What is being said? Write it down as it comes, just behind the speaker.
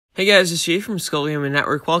Hey guys, it's Chevy from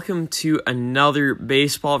Skolgamingyt. Welcome to another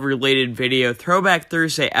baseball-related video, Throwback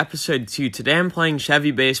Thursday, Episode 2. Today I'm playing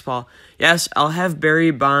Chevy Baseball. Yes, I'll have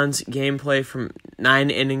Barry Bonds' gameplay from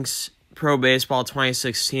 9 innings Pro Baseball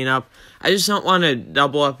 2016 up. I just don't want to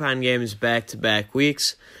double up on games back-to-back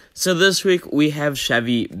weeks. So this week we have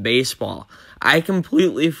Chevy Baseball. I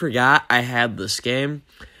completely forgot I had this game.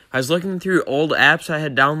 I was looking through old apps I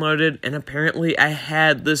had downloaded, and apparently I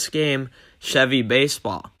had this game, Chevy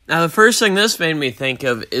Baseball. Now, the first thing this made me think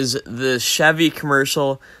of is the Chevy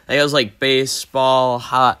commercial that goes like baseball,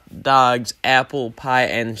 hot dogs, apple pie,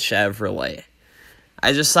 and Chevrolet.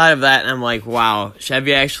 I just thought of that, and I'm like, wow,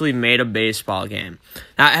 Chevy actually made a baseball game.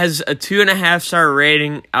 Now, it has a 2.5-star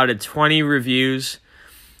rating out of 20 reviews.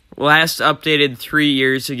 Last updated 3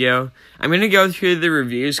 years ago. I'm going to go through the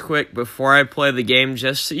reviews quick before I play the game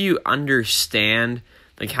just so you understand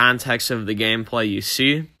the context of the gameplay you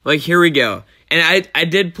see. Like, here we go. And I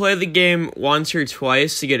did play the game once or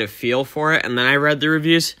twice to get a feel for it, and then I read the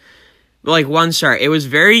reviews. Like, 1 star. It was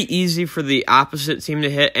very easy for the opposite team to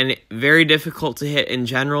hit, and very difficult to hit in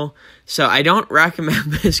general. So I don't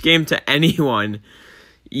recommend this game to anyone.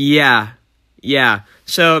 Yeah.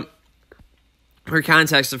 So, for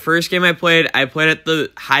context, the first game I played at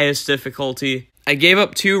the highest difficulty. I gave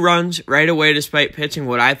up 2 runs right away despite pitching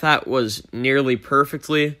what I thought was nearly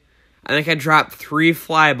perfectly. I think I dropped 3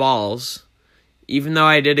 fly balls, even though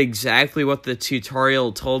I did exactly what the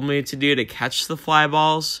tutorial told me to do to catch the fly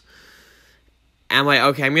balls. I'm like,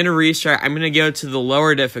 okay, I'm going to restart. I'm going to go to the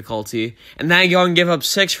lower difficulty, and then I go and give up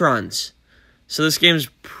 6 runs. So this game's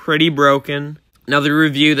pretty broken. Now the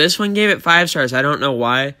review, this one gave it 5 stars. I don't know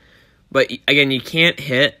why. But again, you can't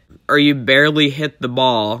hit, or you barely hit the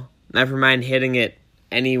ball. Never mind hitting it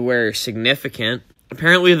anywhere significant.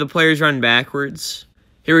 Apparently the players run backwards.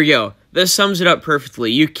 Here we go. This sums it up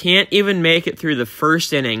perfectly. You can't even make it through the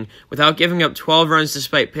first inning without giving up 12 runs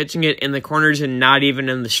despite pitching it in the corners and not even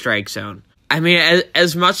in the strike zone. I mean,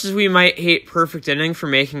 as much as we might hate perfect inning for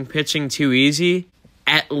making pitching too easy,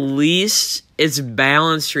 at least it's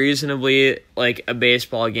balanced reasonably like a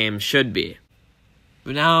baseball game should be.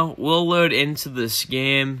 But now we'll load into this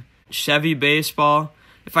game, Chevy Baseball.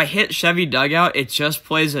 If I hit Chevy Dugout, it just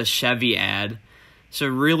plays a Chevy ad. So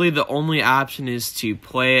really the only option is to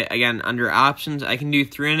play, again, under options. I can do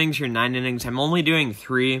 3 innings or 9 innings. I'm only doing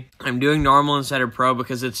 3. I'm doing normal instead of pro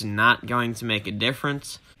because it's not going to make a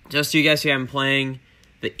difference. Just so you guys see, I'm playing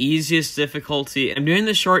the easiest difficulty. I'm doing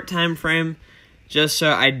the short time frame just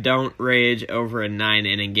so I don't rage over a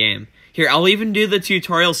 9-inning game. Here, I'll even do the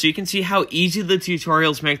tutorial so you can see how easy the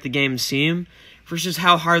tutorials make the game seem versus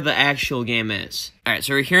how hard the actual game is. Alright,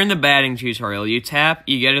 so we're here in the batting tutorial. You tap,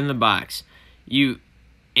 you get in the box. You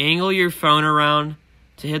angle your phone around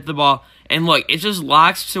to hit the ball. And look, it just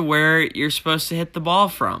locks to where you're supposed to hit the ball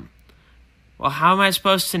from. Well, how am I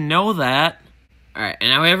supposed to know that? Alright, and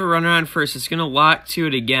now we have a runner on first. It's going to lock to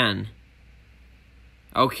it again.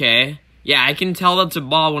 Okay. Yeah, I can tell that's a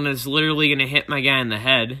ball when it's literally going to hit my guy in the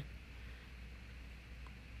head.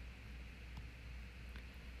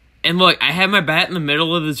 And look, I have my bat in the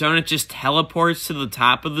middle of the zone. It just teleports to the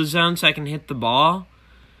top of the zone so I can hit the ball.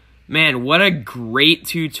 Man, what a great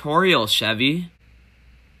tutorial, Chevy.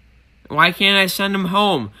 Why can't I send him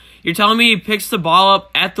home? You're telling me he picks the ball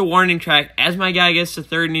up at the warning track as my guy gets to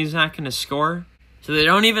third and he's not going to score? So they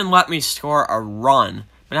don't even let me score a run.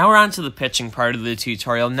 But now we're on to the pitching part of the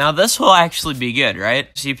tutorial. Now this will actually be good, right?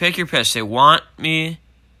 So you pick your pitch. They want me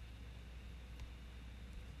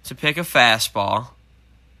to pick a fastball.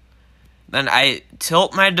 Then I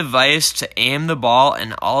tilt my device to aim the ball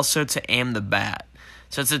and also to aim the bat.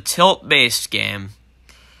 So it's a tilt-based game.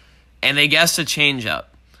 And they guessed a changeup.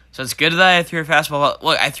 So it's good that I threw a fastball. But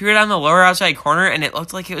look, I threw it on the lower outside corner, and it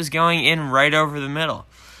looked like it was going in right over the middle.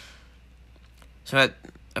 So the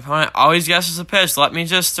opponent always guesses a pitch. Let me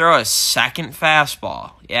just throw a second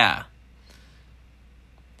fastball. Yeah.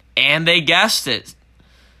 And they guessed it.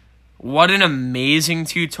 What an amazing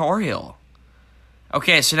tutorial.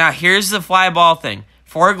 Okay, so now here's the fly ball thing.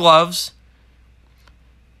 4 gloves.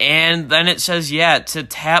 And then it says, yeah, to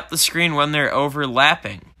tap the screen when they're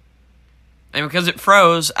overlapping. And because it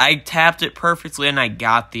froze, I tapped it perfectly and I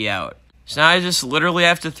got the out. So now I just literally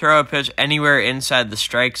have to throw a pitch anywhere inside the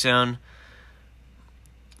strike zone.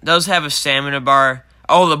 It does have a stamina bar.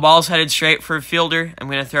 Oh, the ball's headed straight for a fielder. I'm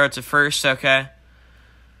going to throw it to first, okay.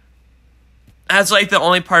 That's like the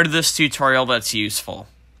only part of this tutorial that's useful.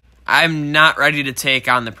 I'm not ready to take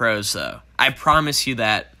on the pros, though. I promise you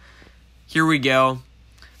that. Here we go.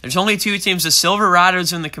 There's only 2 teams, the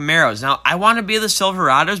Silverados and the Camaros. Now, I want to be the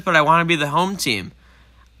Silverados, but I want to be the home team.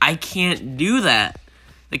 I can't do that.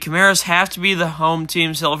 The Camaros have to be the home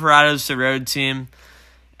team. Silverado's the road team.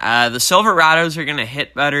 The Silverados are going to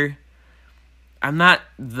hit better. I'm not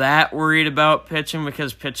that worried about pitching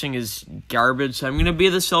because pitching is garbage. So I'm going to be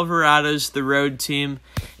the Silverados, the road team,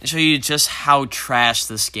 and show you just how trash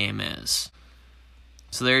this game is.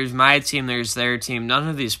 So there's my team, there's their team. None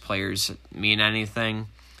of these players mean anything.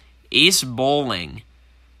 Ace Bowling.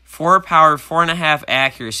 4 power, 4.5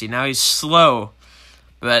 accuracy. Now he's slow,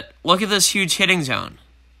 but look at this huge hitting zone.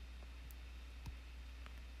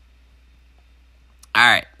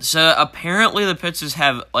 Alright, so apparently the pitches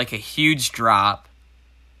have like a huge drop.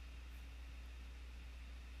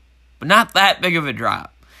 But not that big of a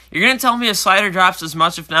drop. You're going to tell me a slider drops as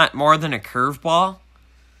much, if not more, than a curveball?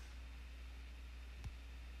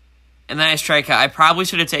 And then I strike out. I probably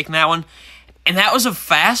should have taken that one. And that was a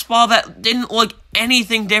fastball that didn't look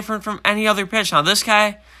anything different from any other pitch. Now this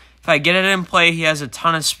guy, if I get it in play, he has a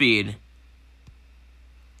ton of speed.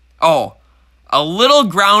 Oh, a little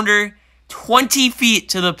grounder, 20 feet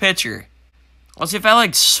to the pitcher. Let's see if I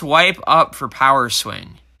like swipe up for power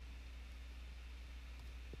swing.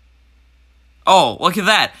 Oh, look at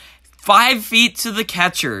that. 5 feet to the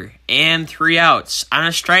catcher and 3 outs on a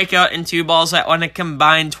strikeout and 2 balls that went a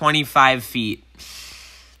combined 25 feet.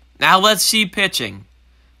 Now let's see pitching.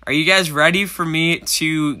 Are you guys ready for me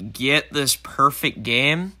to get this perfect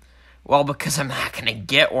game? Well, because I'm not going to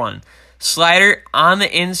get one. Slider on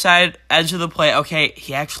the inside edge of the plate. Okay,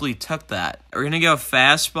 he actually took that. We're going to go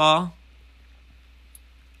fastball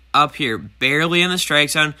up here, barely in the strike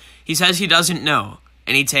zone. He says he doesn't know,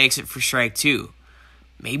 and he takes it for strike 2.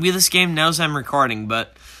 Maybe this game knows I'm recording,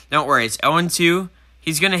 but don't worry. It's 0-2.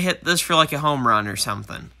 He's going to hit this for like a home run or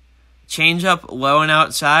something. Change up low and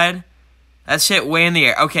outside. That's hit way in the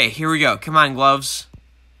air. Okay, here we go. Come on, gloves.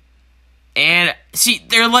 And see,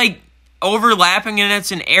 they're like overlapping and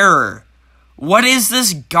it's an error. What is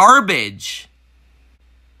this garbage?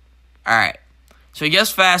 Alright. So he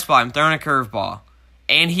gets fastball. I'm throwing a curveball.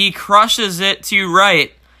 And he crushes it to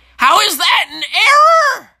right. How is that an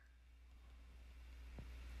error?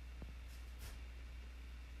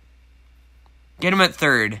 Get him at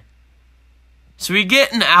third. So we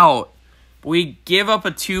get an out. We give up a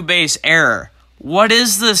 2-base error. What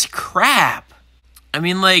is this crap? I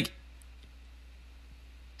mean, like,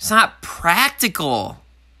 it's not practical.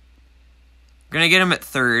 Gonna get him at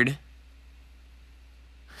third.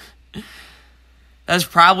 That's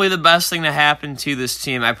probably the best thing to happen to this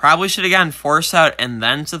team. I probably should have gotten force out and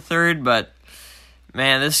then to third, but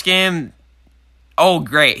man, this game... Oh,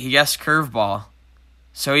 great. He guessed curveball.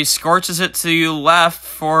 So he scorches it to left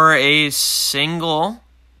for a single.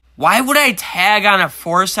 Why would I tag on a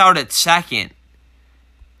force out at second?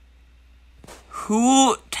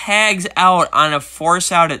 Who tags out on a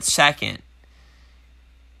force out at second?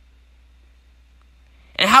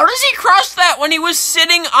 And how does he crush that when he was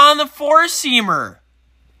sitting on the four-seamer?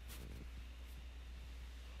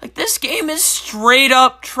 Like, this game is straight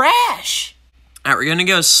up trash. All right, we're going to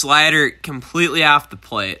go slider completely off the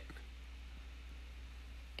plate.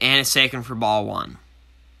 And it's taken for ball 1.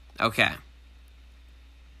 Okay.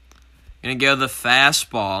 Going to go the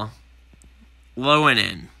fastball. Low and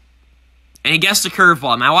in. And he gets the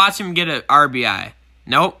curveball. Now watch him get an RBI.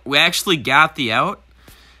 Nope, we actually got the out.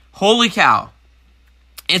 Holy cow.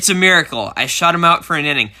 It's a miracle. I shut him out for an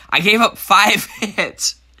inning. I gave up 5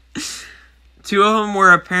 hits. 2 of them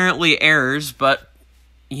were apparently errors, but,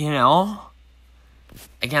 you know.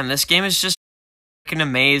 Again, this game is just freaking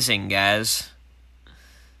amazing, guys.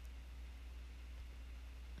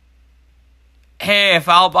 Hey, a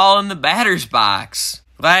foul ball in the batter's box.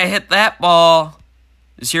 Glad I hit that ball.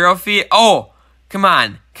 0 feet. Oh, come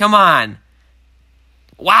on. Come on.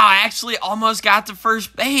 Wow, I actually almost got to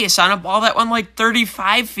first base on a ball that went like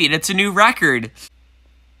 35 feet. It's a new record.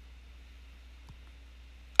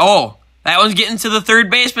 Oh, that one's getting to the third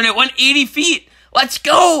baseman. It went 80 feet. Let's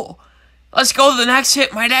go. Let's go. The next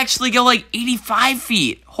hit might actually go like 85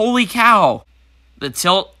 feet. Holy cow. The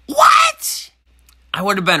tilt. What? I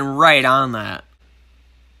would have been right on that.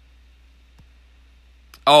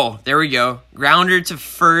 Oh, there we go. Grounder to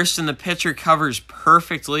first, and the pitcher covers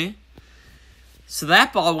perfectly. So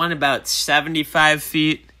that ball went about 75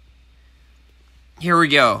 feet. Here we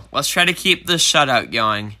go. Let's try to keep this shutout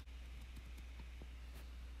going.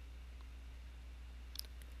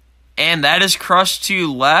 And that is crushed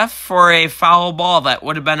to left for a foul ball that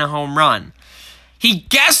would have been a home run. He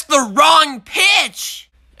guessed the wrong pitch!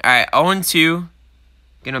 Alright, 0-2.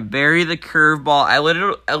 Gonna bury the curveball. I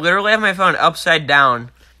literally have my phone upside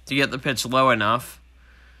down to get the pitch low enough.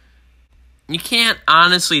 You can't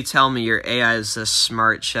honestly tell me your AI is this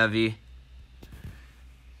smart, Chevy.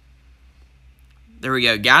 there we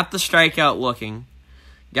go. Got the strikeout looking.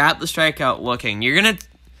 You're going to...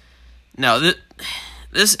 No,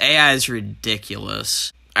 this AI is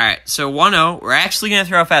ridiculous. All right, so 1-0. We're actually going to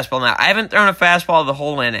throw a fastball now. I haven't thrown a fastball the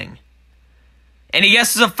whole inning. And he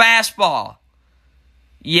guesses a fastball.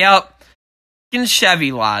 Yep.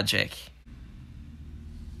 Chevy logic.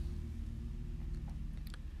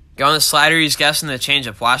 Going the slider, he's guessing the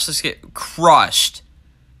changeup. Watch this get crushed.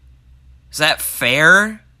 Is that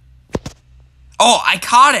fair? Oh, I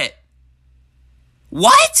caught it.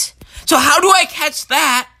 What? So how do I catch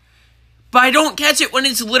that? But I don't catch it when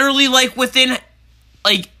it's literally like within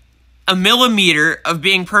like a millimeter of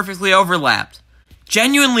being perfectly overlapped.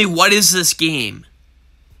 Genuinely, what is this game?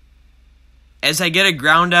 As I get a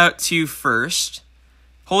ground out to first.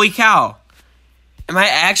 Holy cow. Am I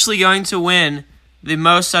actually going to win the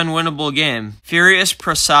most unwinnable game? Furious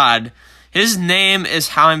Prasad. His name is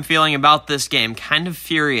how I'm feeling about this game. Kind of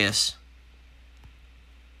furious.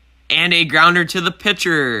 And a grounder to the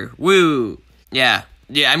pitcher. Woo. Yeah,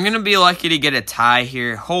 I'm going to be lucky to get a tie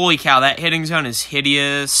here. Holy cow, that hitting zone is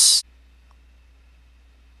hideous.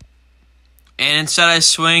 And instead I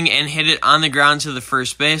swing and hit it on the ground to the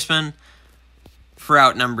first baseman for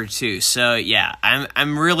out number 2. So yeah,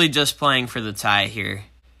 I'm really just playing for the tie here.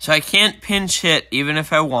 So I can't pinch hit even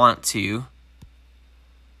if I want to.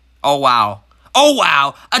 Oh wow. Oh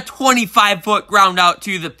wow! A 25-foot ground out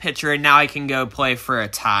to the pitcher, and now I can go play for a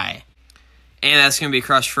tie. And that's going to be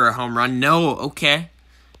crushed for a home run. No, okay.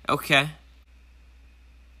 This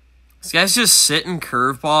guy's just sitting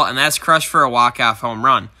curveball, and that's crushed for a walk-off home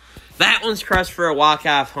run. That one's crushed for a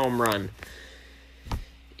walk-off home run.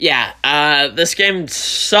 Yeah, this game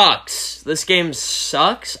sucks.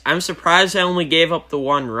 I'm surprised I only gave up the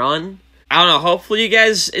 1 run. I don't know, hopefully you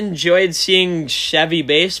guys enjoyed seeing Chevy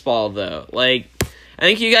baseball, though. Like, I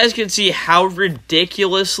think you guys could see how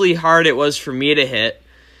ridiculously hard it was for me to hit,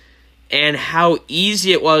 and how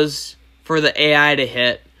easy it was for the AI to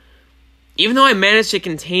hit, even though I managed to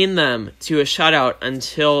contain them to a shutout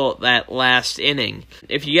until that last inning.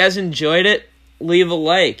 If you guys enjoyed it, leave a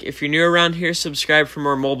like. If you're new around here, subscribe for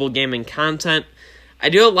more mobile gaming content. I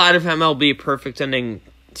do a lot of MLB Perfect Ending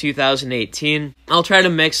 2018. I'll try to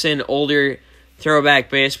mix in older throwback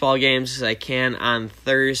baseball games as I can on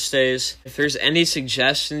Thursdays. If there's any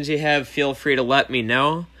suggestions you have, feel free to let me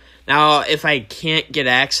know. Now, if I can't get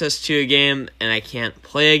access to a game and I can't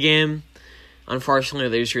play a game, unfortunately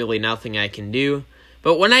there's really nothing I can do.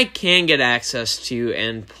 But when I can get access to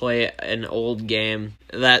and play an old game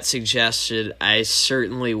that's suggested, I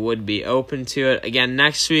certainly would be open to it. Again,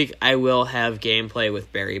 next week I will have gameplay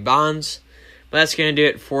with Barry Bonds. But that's going to do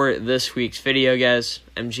it for this week's video, guys.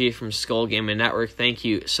 MG from Skolgamingyt. Thank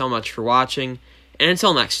you so much for watching. And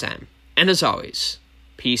until next time, and as always,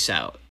 peace out.